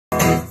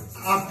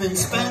been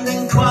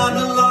spending quite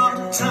a lot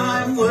of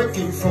time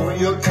working for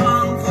your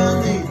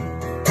company.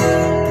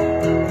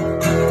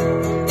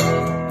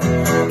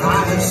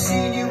 I have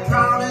seen you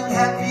proud and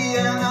happy,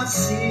 and I've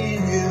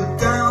seen you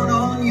down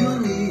on your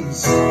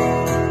knees.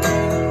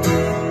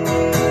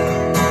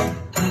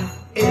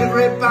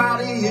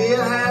 Everybody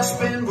here has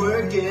been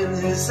working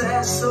his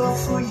ass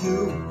off for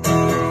you,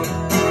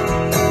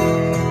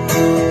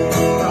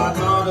 but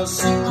not a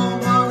single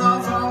one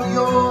of all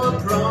your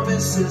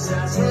promises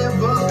has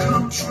ever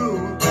come true.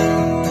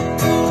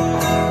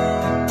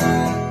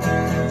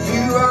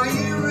 You are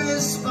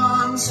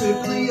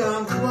irresponsibly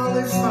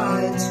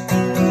unqualified,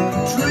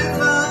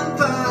 driven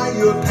by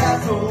your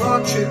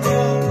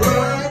pathological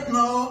pride.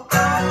 No, I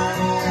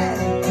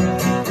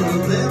will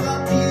never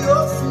be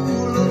a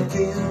fool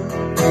again.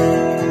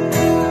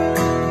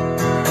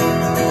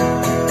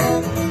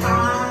 I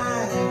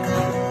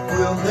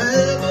will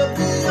never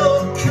be your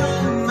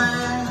kind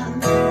man.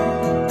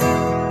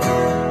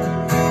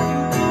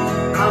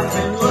 I've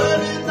been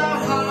learning the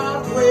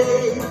hard way,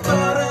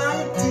 but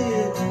I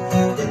did.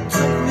 It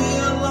took me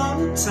a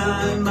long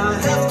time, I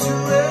have to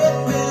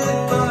admit,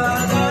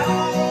 but I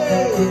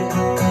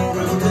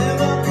will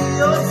never be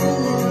a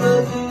fool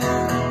again.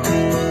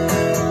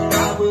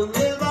 I will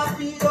never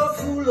be a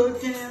fool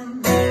again.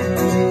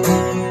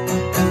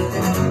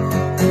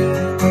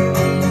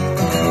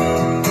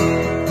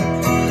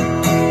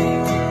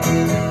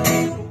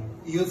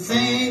 You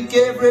think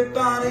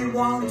everybody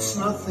wants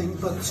nothing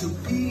but to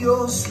be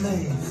your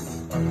slave,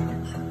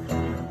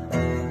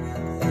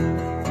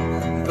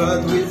 but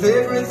with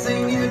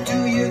everything you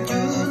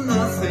do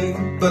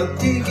nothing but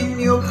dig in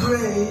your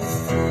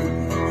grave.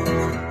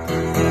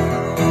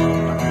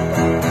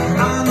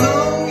 I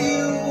know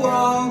you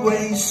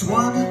always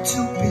wanted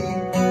to be